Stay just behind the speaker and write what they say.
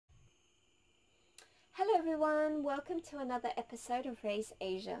everyone, welcome to another episode of Raise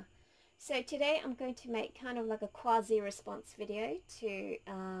Asia. So today I'm going to make kind of like a quasi-response video to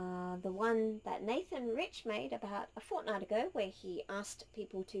the one that Nathan Rich made about a fortnight ago, where he asked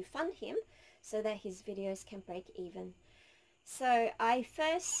people to fund him so that his videos can break even. So I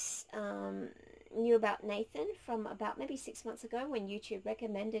first knew about Nathan from about maybe 6 months ago when YouTube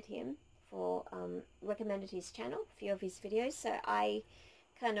recommended him for recommended his channel, a few of his videos. So I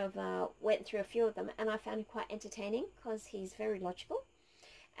kind of went through a few of them, and I found him quite entertaining because he's very logical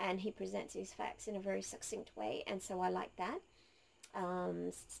and he presents his facts in a very succinct way, and so I like that.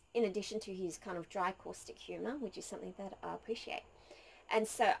 In addition to his kind of dry, caustic humor, which is something that I appreciate. And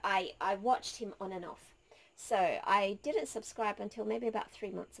so I watched him on and off. So I didn't subscribe until maybe about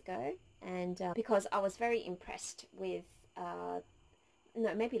 3 months ago, and because I was very impressed with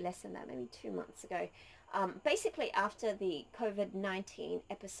no, maybe less than that, maybe 2 months ago. Basically after the COVID-19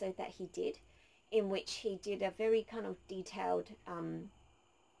 episode that he did, in which he did a very kind of detailed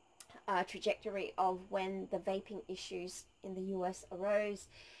trajectory of when the vaping issues in the US arose,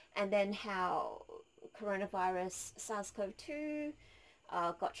 and then how coronavirus SARS-CoV-2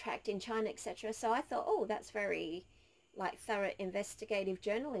 got tracked in China, etc. So I thought, oh, that's very like thorough investigative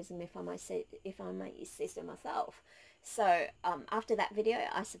journalism, if I might say so myself. So after that video,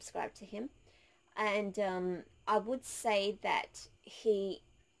 I subscribed to him. And I would say that he,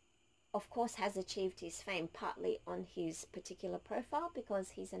 of course, has achieved his fame partly on his particular profile because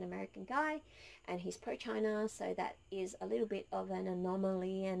he's an American guy and he's pro-China, so that is a little bit of an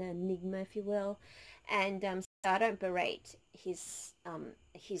anomaly, an enigma, if you will. And so I don't berate his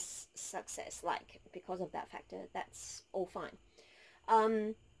success, like, because of that factor. That's all fine.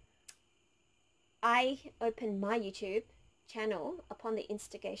 I opened my YouTube channel upon the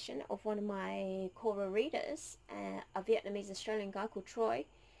instigation of one of my Quora readers, a Vietnamese Australian guy called Troy,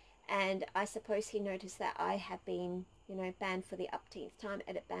 and I suppose he noticed that I have been, you know, banned for the upteenth time,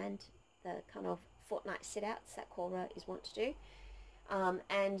 edit banned, the kind of fortnight sit-outs that Quora is wont to do,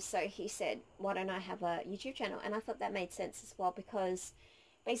 and so he said, why don't I have a YouTube channel? And I thought that made sense as well, because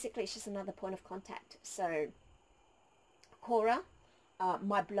basically it's just another point of contact. So Quora,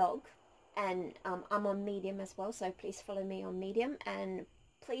 my blog, and I'm on Medium as well, so please follow me on Medium, and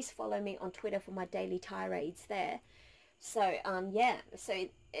please follow me on Twitter for my daily tirades there. So yeah, so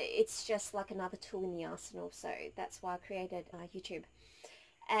it's just like another tool in the arsenal, so that's why I created YouTube.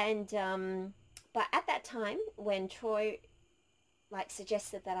 And but at that time when Troy like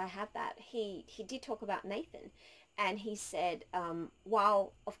suggested that I have that, he did talk about Nathan, and he said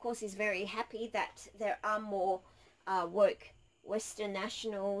while of course he's very happy that there are more woke Western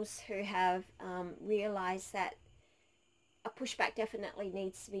nationals who have realized that a pushback definitely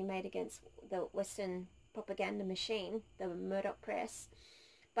needs to be made against the Western propaganda machine, the Murdoch press,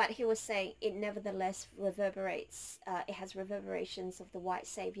 but he was saying it nevertheless reverberates, it has reverberations of the white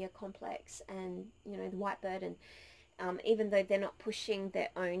savior complex and, you know, the white burden, even though they're not pushing their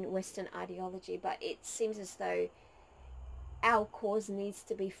own Western ideology. But it seems as though our cause needs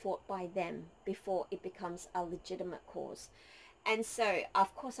to be fought by them before it becomes a legitimate cause. And so,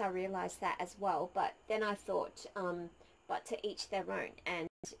 of course, I realized that as well. But then I thought, but to each their own. And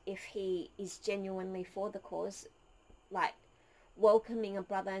if he is genuinely for the cause, like welcoming a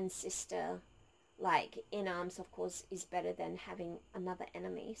brother and sister, like in arms, of course, is better than having another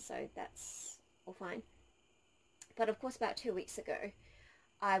enemy. So that's all fine. But of course, about 2 weeks ago,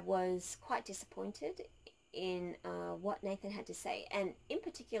 I was quite disappointed in what Nathan had to say. And in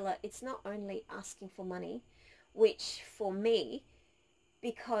particular, it's not only asking for money, which for me,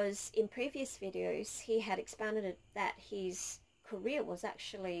 because in previous videos he had expounded it that his career was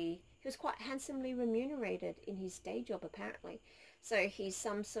actually, he was quite handsomely remunerated in his day job apparently. So he's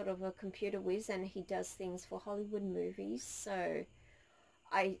some sort of a computer whiz and he does things for Hollywood movies. So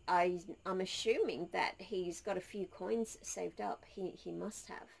I'm assuming that he's got a few coins saved up. He must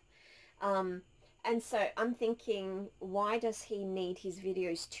have. And so I'm thinking, why does he need his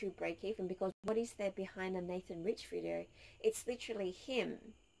videos to break even? Because what is there behind a Nathan Rich video? It's literally him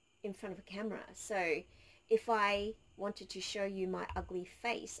in front of a camera. So if I wanted to show you my ugly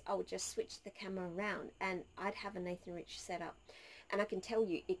face, I would just switch the camera around and I'd have a Nathan Rich setup. And I can tell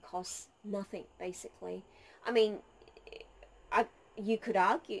you it costs nothing, basically. I mean, you could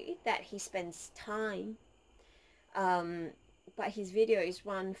argue that he spends time, but his videos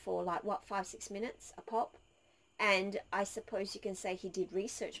run for like, what, 5-6 minutes a pop, and I suppose you can say he did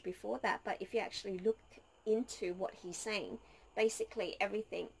research before that. But if you actually look into what he's saying, basically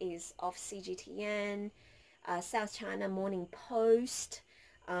everything is off CGTN, South China Morning Post,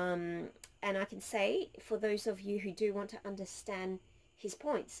 and I can say, for those of you who do want to understand his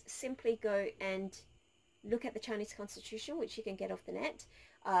points, simply go and look at the Chinese Constitution, which you can get off the net.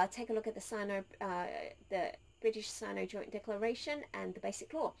 Take a look at the British Sino Joint Declaration and the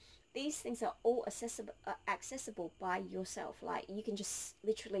Basic Law. These things are all accessible by yourself. Like, you can just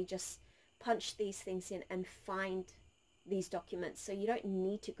literally just punch these things in and find these documents. So you don't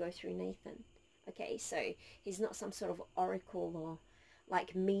need to go through Nathan. Okay, so he's not some sort of oracle or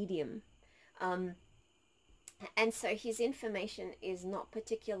like medium. And so his information is not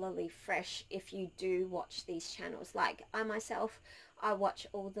particularly fresh if you do watch these channels. Like I myself, I watch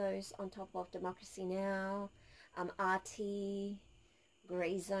all those on top of Democracy Now!, RT,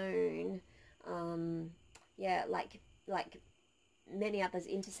 Grey Zone, yeah, like many others,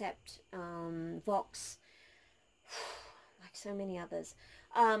 Intercept, Vox, like so many others.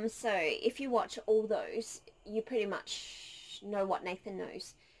 So if you watch all those, you pretty much know what Nathan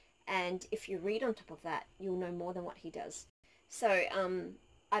knows. And if you read on top of that, you'll know more than what he does. So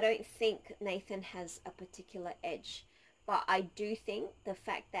I don't think Nathan has a particular edge. But I do think the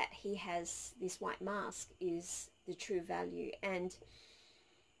fact that he has this white mask is the true value. And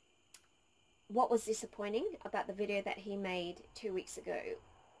what was disappointing about the video that he made 2 weeks ago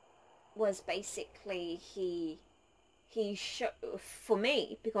was basically he showed, for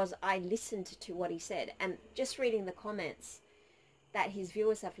me, because I listened to what he said, and just reading the comments that his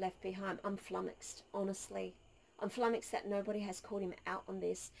viewers have left behind, I'm flummoxed, honestly. I'm flummoxed that nobody has called him out on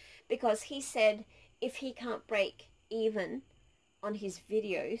this, because he said if he can't break even on his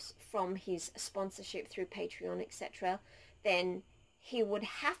videos from his sponsorship through Patreon, etc., then he would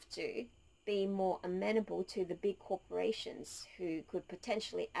have to be more amenable to the big corporations who could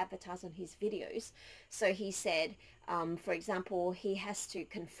potentially advertise on his videos. So he said, for example, he has to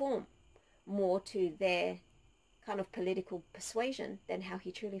conform more to their kind of political persuasion than how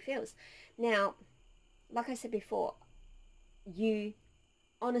he truly feels. Now, like I said before, you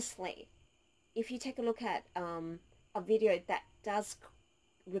honestly, if you take a look at a video that does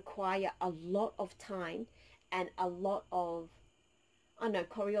require a lot of time and a lot of, I know,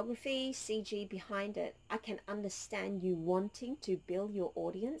 choreography, CG behind it, I can understand you wanting to build your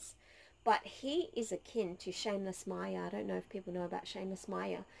audience. But he is akin to Shameless Maya. I don't know if people know about Shameless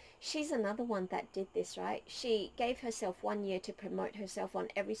Maya. She's another one that did this, right? She gave herself 1 year to promote herself on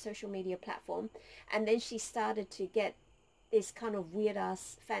every social media platform. And then she started to get this kind of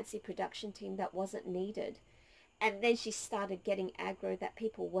weird-ass fancy production team that wasn't needed. And then she started getting aggro that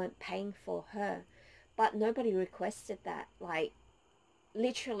people weren't paying for her. But nobody requested that. Like,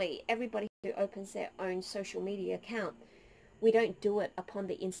 literally, everybody who opens their own social media account, we don't do it upon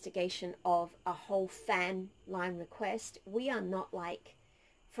the instigation of a whole fan line request. We are not like,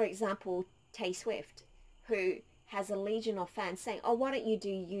 for example, Tay Swift, who has a legion of fans saying, oh, why don't you do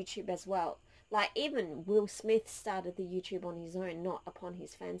YouTube as well? Like, even Will Smith started the YouTube on his own, not upon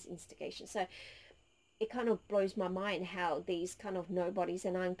his fans' instigation. So it kind of blows my mind how these kind of nobodies,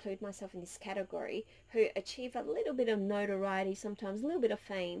 and I include myself in this category, who achieve a little bit of notoriety, sometimes a little bit of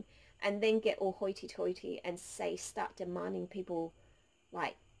fame, and then get all hoity-toity and start demanding people,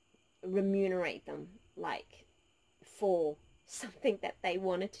 like, remunerate them, like, for something that they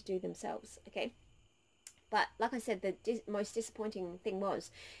wanted to do themselves, okay? But like I said, the most disappointing thing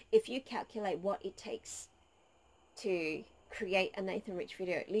was, if you calculate what it takes to create a Nathan Rich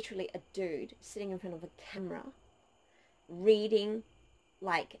video, literally a dude sitting in front of a camera, reading,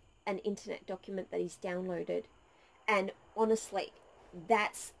 like, an internet document that he's downloaded, and honestly,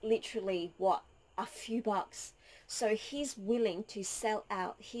 that's literally what, a few bucks. So he's willing to sell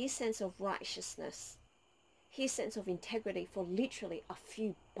out his sense of righteousness, his sense of integrity for literally a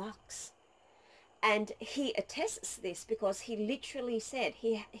few bucks. And he attests this because he literally said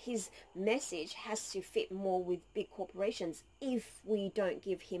his message has to fit more with big corporations if we don't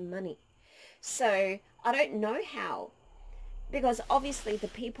give him money. So I don't know how, because obviously the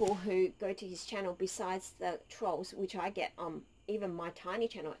people who go to his channel, besides the trolls, which I get even my tiny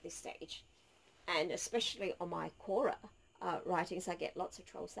channel at this stage, and especially on my Quora writings, I get lots of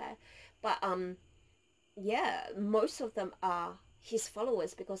trolls there. But yeah, most of them are his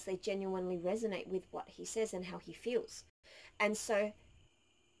followers because they genuinely resonate with what he says and how he feels. And so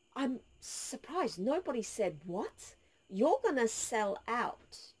I'm surprised nobody said, what? You're gonna sell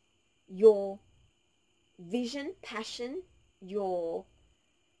out your vision, passion, your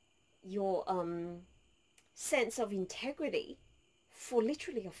sense of integrity for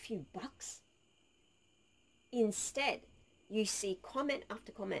literally a few bucks? Instead, you see comment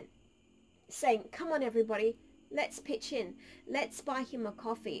after comment saying, come on everybody, let's pitch in, let's buy him a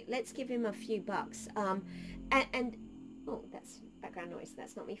coffee, let's give him a few bucks, and oh, that's background noise,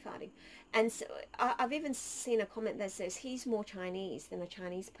 that's not me farting. And so I've even seen a comment that says he's more Chinese than a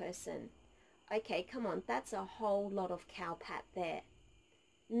Chinese person Okay, come on, that's a whole lot of cow pat there.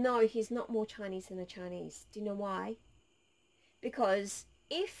 No, he's not more Chinese than a Chinese. Do you know why? Because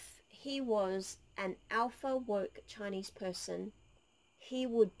if he was an alpha woke Chinese person, he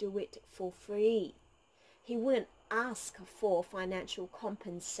would do it for free. He wouldn't ask for financial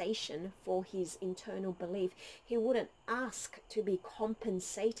compensation for his internal belief. He wouldn't ask to be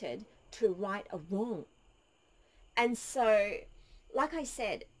compensated to right a wrong. And so, like I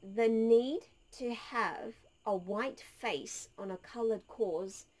said, the need to have a white face on a colored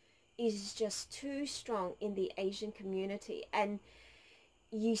cause is just too strong in the Asian community. And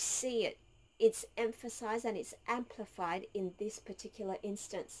you see it. It's emphasized and it's amplified in this particular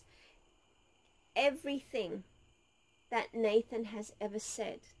instance. Everything that Nathan has ever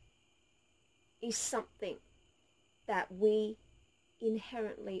said is something that we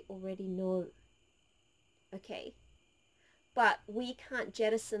inherently already know. Okay? But we can't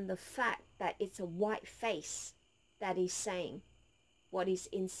jettison the fact that it's a white face that is saying what is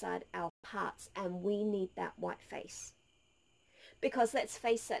inside our hearts, and we need that white face. Because let's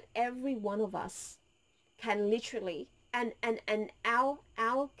face it, every one of us can literally, and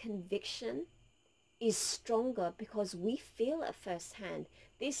our conviction is stronger because we feel it firsthand.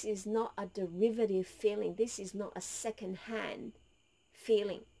 This is not a derivative feeling. This is not a second-hand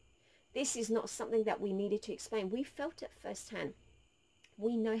feeling. This is not something that we needed to explain. We felt it firsthand.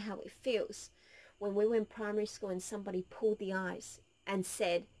 We know how it feels when we were in primary school and somebody pulled the eyes and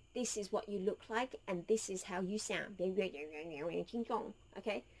said, this is what you look like and this is how you sound.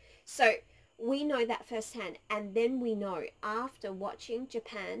 Okay? So we know that firsthand. And then we know after watching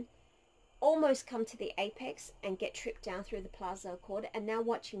Japan almost come to the apex and get tripped down through the Plaza Accord, and now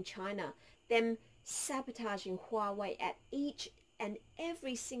watching China, them sabotaging Huawei at each and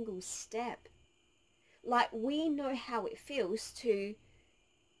every single step. Like, we know how it feels to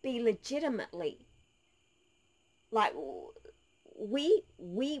be legitimately, like, we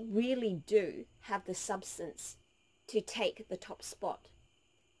really do have the substance to take the top spot,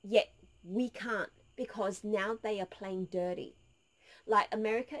 yet we can't, because now they are playing dirty. Like,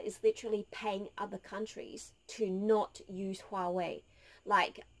 America is literally paying other countries to not use Huawei.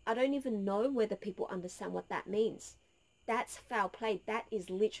 Like, I don't even know whether people understand what that means. That's foul play. That is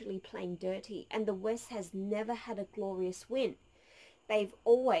literally playing dirty. And the West has never had a glorious win. They've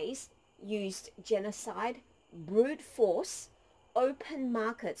always used genocide, brute force, open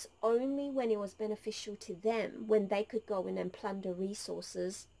markets only when it was beneficial to them, when they could go in and plunder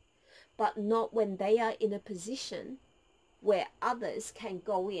resources, but not when they are in a position where others can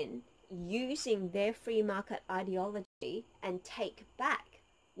go in using their free market ideology and take back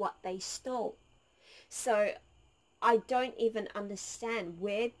what they stole. So I don't even understand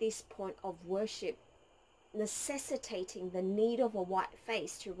where this point of worship necessitating the need of a white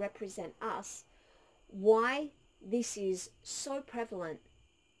face to represent us, why this is so prevalent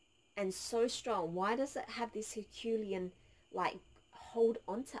and so strong. Why does it have this Herculean like hold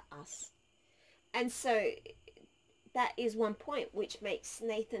onto us? And so that is one point which makes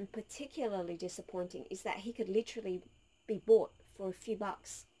Nathan particularly disappointing, is that he could literally be bought for a few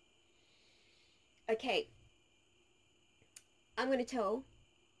bucks. Okay, I'm going to tell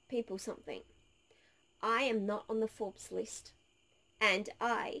people something. I am not on the Forbes list, and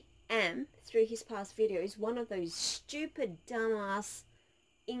I am, through his past videos, one of those stupid, dumbass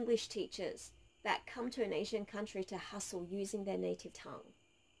English teachers that come to an Asian country to hustle using their native tongue.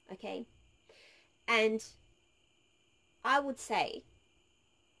 Okay? And I would say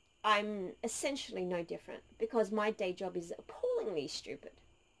I'm essentially no different, because my day job is appallingly stupid.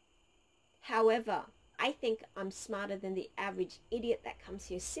 However, I think I'm smarter than the average idiot that comes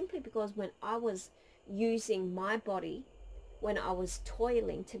here, simply because when I was using my body, when I was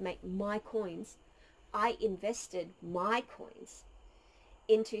toiling to make my coins, I invested my coins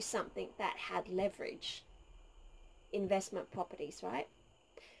into something that had leverage, investment properties, right?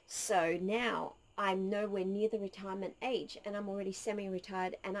 So now I'm nowhere near the retirement age, and I'm already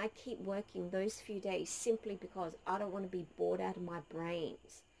semi-retired, and I keep working those few days simply because I don't want to be bored out of my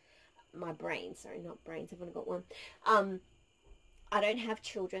brains. Sorry, not brains, I've only got one. I don't have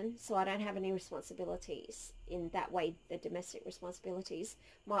children, so I don't have any responsibilities in that way, the domestic responsibilities.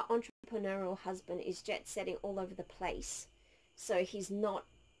 My entrepreneurial husband is jet-setting all over the place, so he's not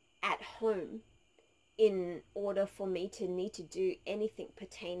at home in order for me to need to do anything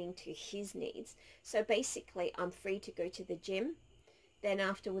pertaining to his needs. So basically, I'm free to go to the gym. Then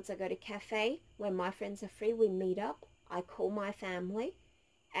afterwards, I go to cafe. When my friends are free, we meet up. I call my family,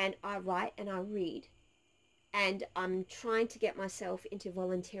 and I write and I read. And I'm trying to get myself into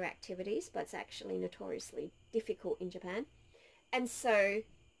volunteer activities, but it's actually notoriously difficult in Japan. And so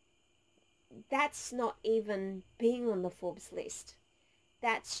that's not even being on the Forbes list.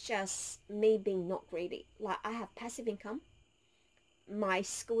 That's just me being not greedy. Like, I have passive income. My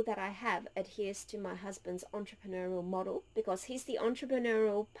school that I have adheres to my husband's entrepreneurial model, because he's the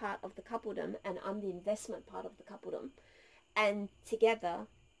entrepreneurial part of the coupledom and I'm the investment part of the coupledom. And together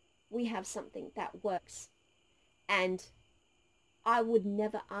we have something that works. And I would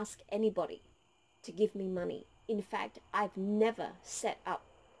never ask anybody to give me money. In fact, I've never set up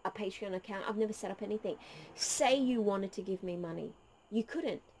a Patreon account. I've never set up anything. Say you wanted to give me money. You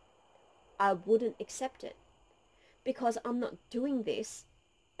couldn't. I wouldn't accept it, because I'm not doing this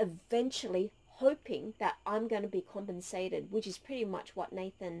eventually hoping that I'm going to be compensated, which is pretty much what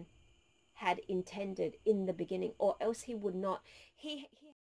Nathan had intended in the beginning, or else he would not. He